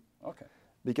our team. Okay.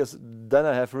 Because then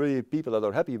I have really people that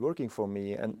are happy working for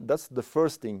me, and that's the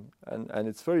first thing. And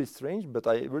it's very strange, but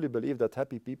I really believe that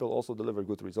happy people also deliver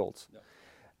good results. Yeah.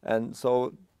 And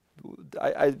so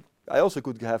I also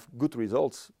could have good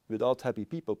results without happy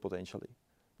people potentially.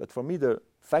 But for me, the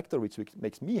factor which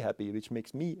makes me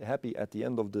happy at the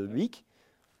end of the week,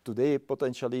 today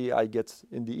potentially I get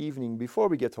in the evening before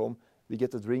we get home, we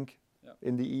get a drink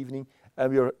in the evening,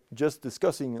 and we are just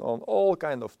discussing on all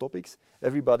kind of topics.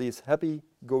 Everybody is happy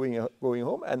going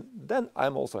home, and then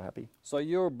I'm also happy. So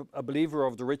you're a believer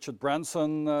of the Richard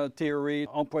Branson theory,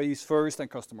 employees first and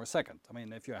customers second. I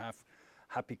mean, if you have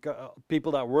happy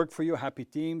people that work for you, happy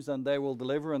teams, and they will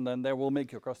deliver, and then they will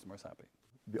make your customers happy.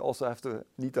 We also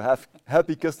need to have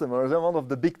happy customers, and one of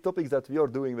the big topics that we are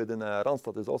doing within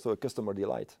Randstad is also a customer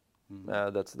delight.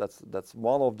 That's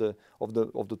one of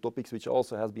the topics which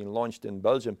also has been launched in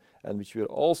Belgium, and which we are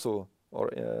also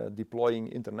deploying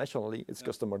internationally. It's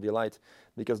customer delight,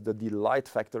 because the delight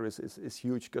factor is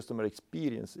huge. Customer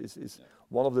experience is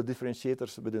one of the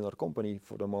differentiators within our company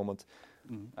for the moment.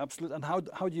 Absolutely. And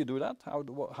how do you do that?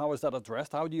 How is that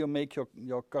addressed? How do you make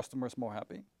your customers more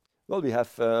happy? Well, we have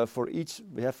for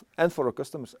our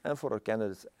customers and for our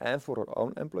candidates and for our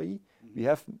own employee, we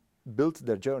have built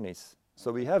their journeys.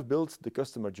 So we have built the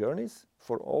customer journeys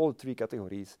for all three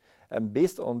categories, and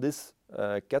based on these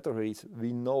categories,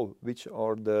 we know which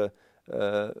are the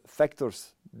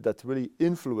factors that really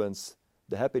influence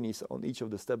the happiness on each of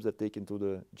the steps that take into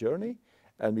the journey,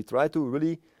 and we try to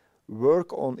really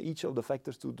work on each of the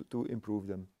factors to improve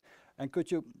them. And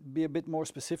could you be a bit more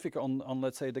specific on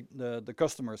let's say, the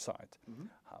customer side?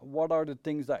 What are the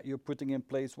things that you're putting in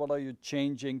place? What are you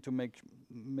changing to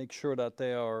make sure that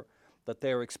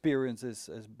their experience is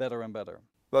better and better?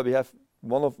 Well, we have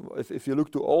if you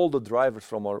look to all the drivers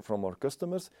from our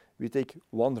customers, we take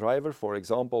one driver, for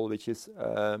example, which is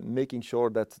making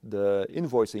sure that the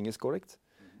invoicing is correct.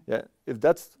 Yeah, if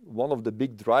that's one of the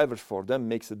big drivers for them,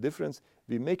 makes a difference,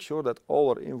 we make sure that all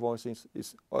our invoicing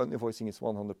is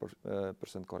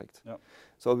 100% correct. Yep.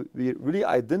 So we really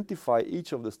identify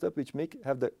each of the steps which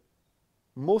have the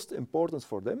most importance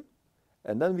for them,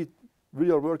 and then we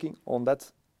really are working on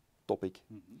that topic.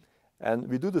 And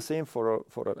we do the same for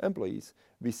our employees.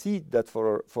 We see that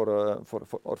for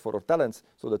our talents,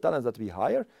 so the talents that we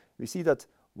hire, we see that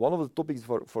one of the topics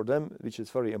for them, which is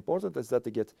very important, is that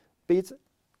they get paid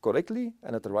correctly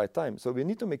and at the right time. So we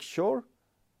need to make sure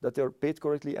that they are paid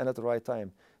correctly and at the right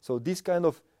time. So these kind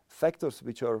of factors,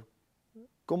 which are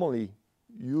commonly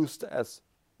used as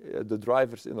the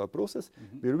drivers in our process,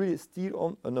 we really steer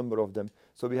on a number of them.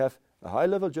 So we have a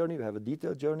high-level journey, we have a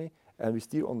detailed journey, and we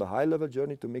steer on the high-level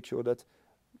journey to make sure that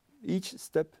each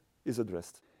step is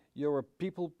addressed. You're a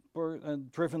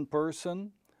people-driven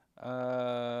person,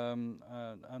 and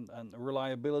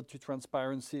reliability,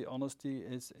 transparency, honesty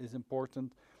is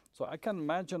important. So I can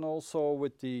imagine also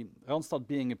with the Randstad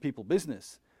being a people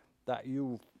business, that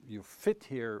you fit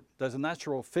here. There's a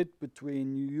natural fit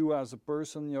between you as a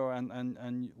person,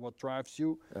 and what drives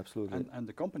you. Absolutely. And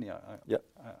the company.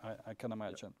 I can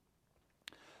imagine.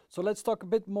 So let's talk a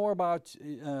bit more about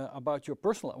your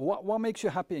personal. What makes you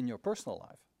happy in your personal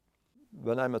life?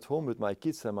 When I'm at home with my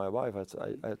kids and my wife,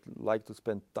 I like to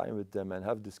spend time with them and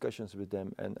have discussions with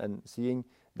them, and seeing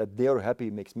that they're happy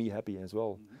makes me happy as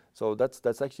well. So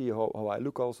that's actually how I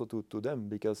look also to them,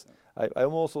 because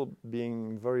I'm also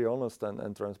being very honest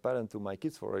and transparent to my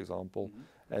kids, for example,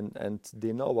 and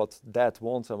they know what dad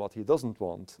wants and what he doesn't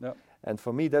want. And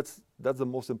for me, that's the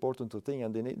most important thing,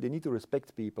 and they need to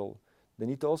respect people. They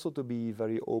need also to be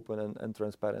very open and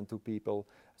transparent to people.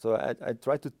 So I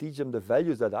try to teach them the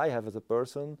values that I have as a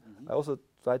person. I also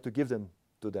try to give them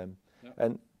to them.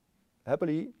 And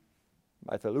happily,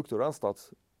 if I look to Randstad,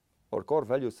 our core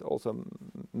values also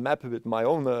map with my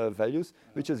own values,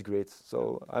 which is great.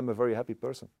 So I'm a very happy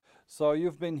person. So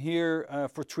you've been here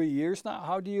for 3 years now.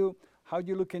 How do you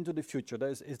look into the future?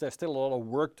 Is there still a lot of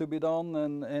work to be done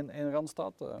in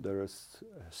Randstad? There is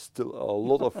still a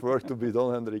lot of work to be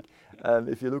done, Hendrik.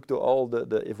 If you look to all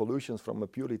the evolutions from a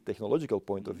purely technological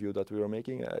point of view that we are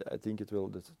making, I think it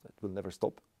will never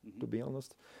stop, to be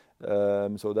honest.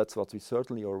 So that's what we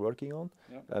certainly are working on.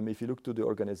 If you look to the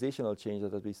organizational change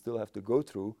that we still have to go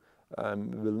through,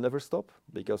 will never stop,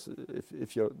 because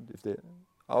if the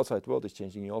outside world is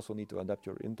changing, you also need to adapt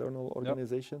your internal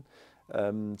organization.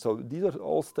 So these are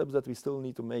all steps that we still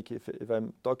need to make. If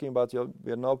I'm talking about,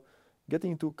 we are now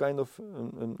getting to kind of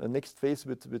a next phase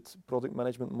with product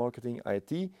management, marketing,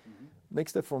 IT.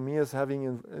 Next step for me is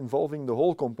involving the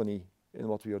whole company in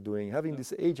what we are doing, having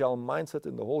this agile mindset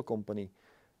in the whole company.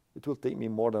 It will take me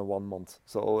more than 1 month,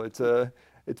 so it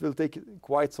will take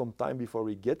quite some time before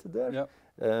we get there.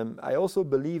 I also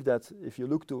believe that if you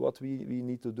look to what we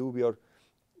need to do,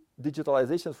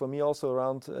 digitalization for me also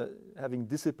around having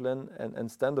discipline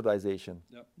and standardization,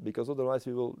 because otherwise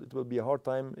it will be a hard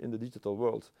time in the digital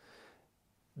world.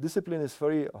 Discipline is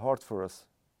very hard for us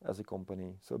as a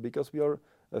company. So because we are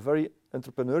a very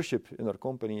entrepreneurship in our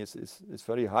company is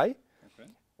very high,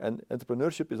 and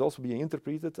entrepreneurship is also being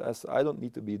interpreted as I don't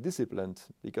need to be disciplined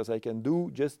because I can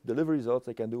just deliver results,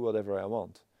 I can do whatever I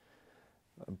want.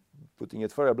 I'm putting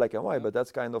it very black and white, but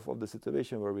that's kind of the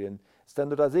situation where we're in.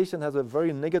 Standardization has a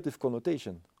very negative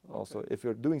connotation also. If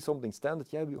you're doing something standard,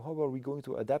 how are we going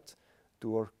to adapt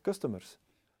to our customers?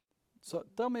 So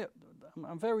tell me,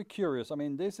 I'm very curious. I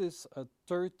mean, this is a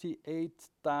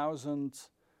 38,000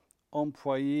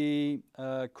 employee,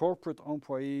 corporate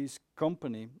employees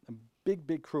company, a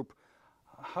big group.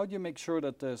 How do you make sure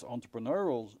that there's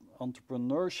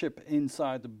entrepreneurship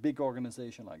inside a big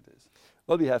organization like this?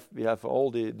 Well, we have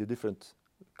all the different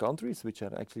countries which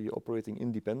are actually operating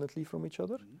independently from each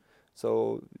other.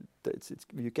 So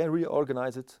you can really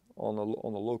organize it on a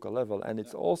local level, and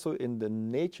it's also in the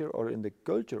nature or in the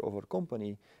culture of our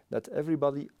company that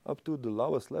everybody up to the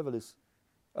lowest level is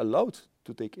allowed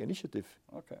to take initiative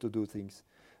to do things.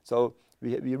 So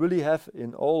we really have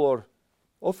in all our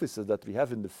offices that we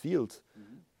have in the field,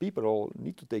 people all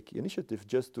need to take initiative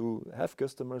just to have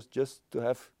customers, just to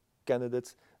have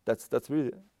candidates. That's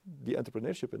really the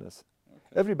entrepreneurship in us.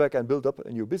 Everybody can build up a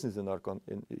new business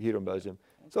here in Belgium.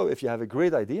 So if you have a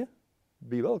great idea,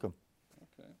 be welcome.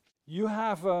 You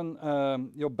have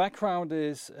your background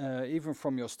is even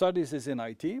from your studies is in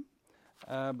IT,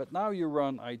 but now you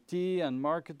run IT and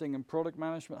marketing and product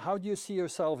management. How do you see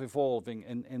yourself evolving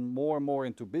in more and more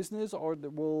into business, or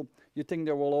you think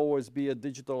there will always be a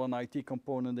digital and IT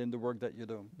component in the work that you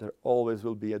do? There always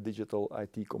will be a digital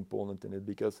IT component in it,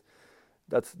 because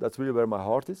that's really where my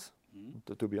heart is.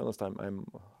 To be honest,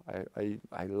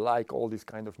 I like all these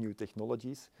kind of new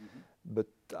technologies, but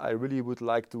I really would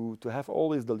like to have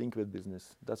always the link with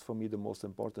business. That's for me the most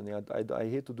important. I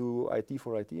hate to do IT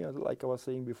for IT, like I was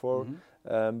saying before,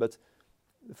 but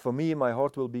for me, my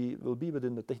heart will be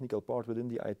within the technical part, within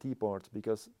the IT part,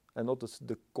 because and not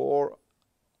the core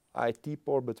IT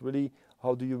part, but really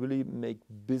how do you really make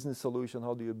business solutions?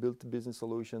 How do you build business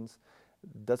solutions?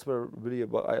 That's where really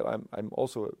I'm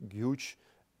also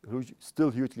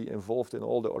still hugely involved in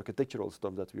all the architectural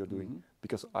stuff that we are doing,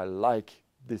 because I like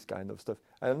this kind of stuff.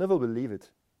 I never will leave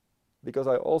it, because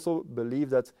I also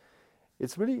believe that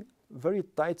it's really very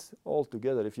tight all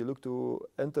together. If you look to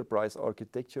enterprise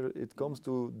architecture, it comes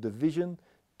to the vision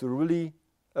to really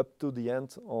up to the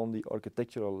end on the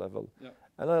architectural level.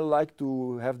 And I like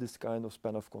to have this kind of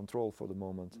span of control for the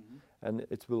moment. And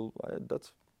it will, I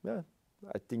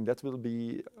think that will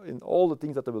be, in all the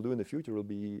things that I will do in the future, will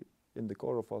be in the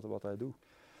core of what I do.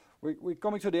 We're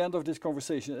coming to the end of this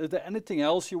conversation. Is there anything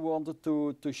else you wanted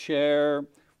to share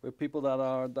with people that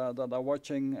are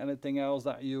watching? Anything else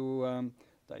that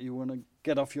that you want to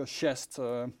get off your chest,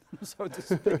 so to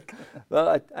speak?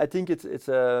 Well, I think it's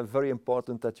very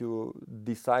important that you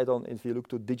decide on, if you look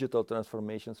to digital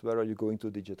transformations, where are you going to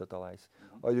digitalize?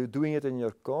 Are you doing it in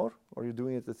your core, or are you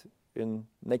doing it in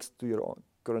next to your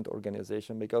current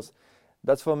organization? Because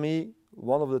that's, for me,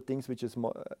 one of the things which is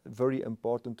very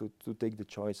important to take the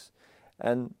choice.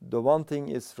 And the one thing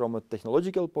is, from a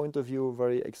technological point of view,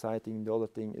 very exciting. The other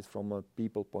thing is, from a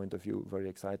people point of view, very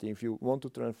exciting. If you want to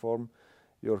transform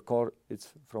your core,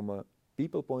 it's from a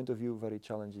people point of view very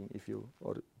challenging. If you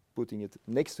are putting it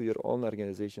next to your own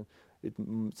organization,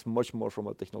 it's much more from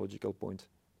a technological point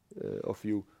of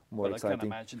view more exciting. I can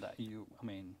imagine that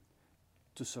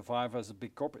to survive as a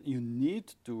big corporate, you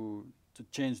need to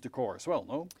change the core as well,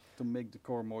 no? To make the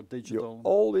core more digital. You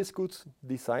always could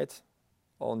decide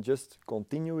on just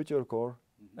continue with your core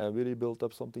and really build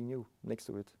up something new next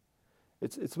to it.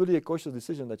 It's really a cautious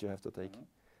decision that you have to take,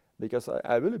 because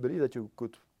I really believe that you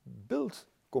could build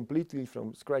completely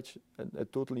from scratch a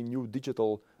totally new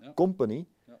digital company,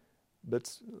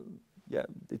 but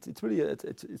it's really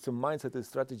it's a mindset, a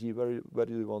strategy where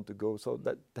you want to go. So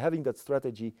that having that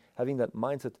strategy, having that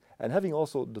mindset, and having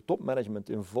also the top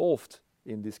management involved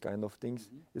in these kind of things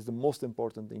is the most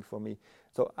important thing for me.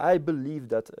 So I believe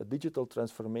that a digital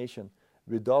transformation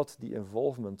without the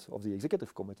involvement of the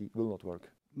executive committee will not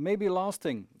work. Maybe last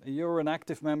thing, you're an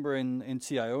active member in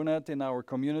CIONet, in our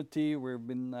community. We've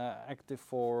been active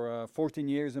for 14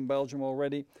 years in Belgium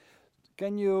already.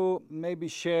 Can you maybe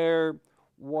share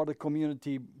what a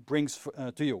community brings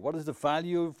to you? What is the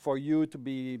value for you to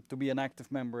be an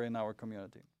active member in our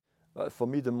community? For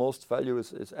me, the most value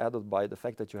is added by the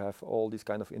fact that you have all these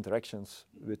kind of interactions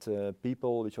with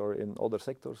people which are in other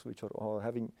sectors, which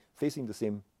are facing the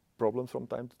same problems from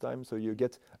time to time. So you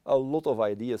get a lot of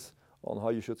ideas on how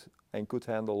you should and could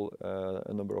handle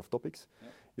a number of topics.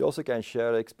 You also can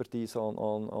share expertise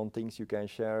on things. You can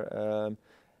share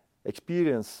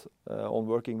experience on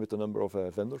working with a number of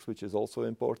vendors, which is also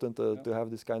important to have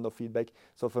this kind of feedback.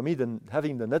 So for me,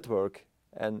 having the network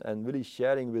and really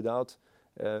sharing without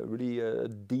really a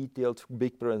detailed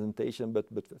big presentation, but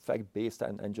fact-based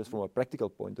and just from a practical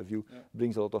point of view,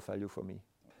 brings a lot of value for me.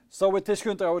 So with this,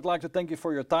 Gunther, I would like to thank you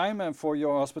for your time and for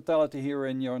your hospitality here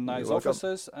in your nice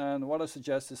offices. And what I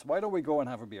suggest is, why don't we go and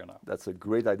have a beer now? That's a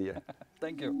great idea.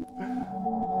 Thank you.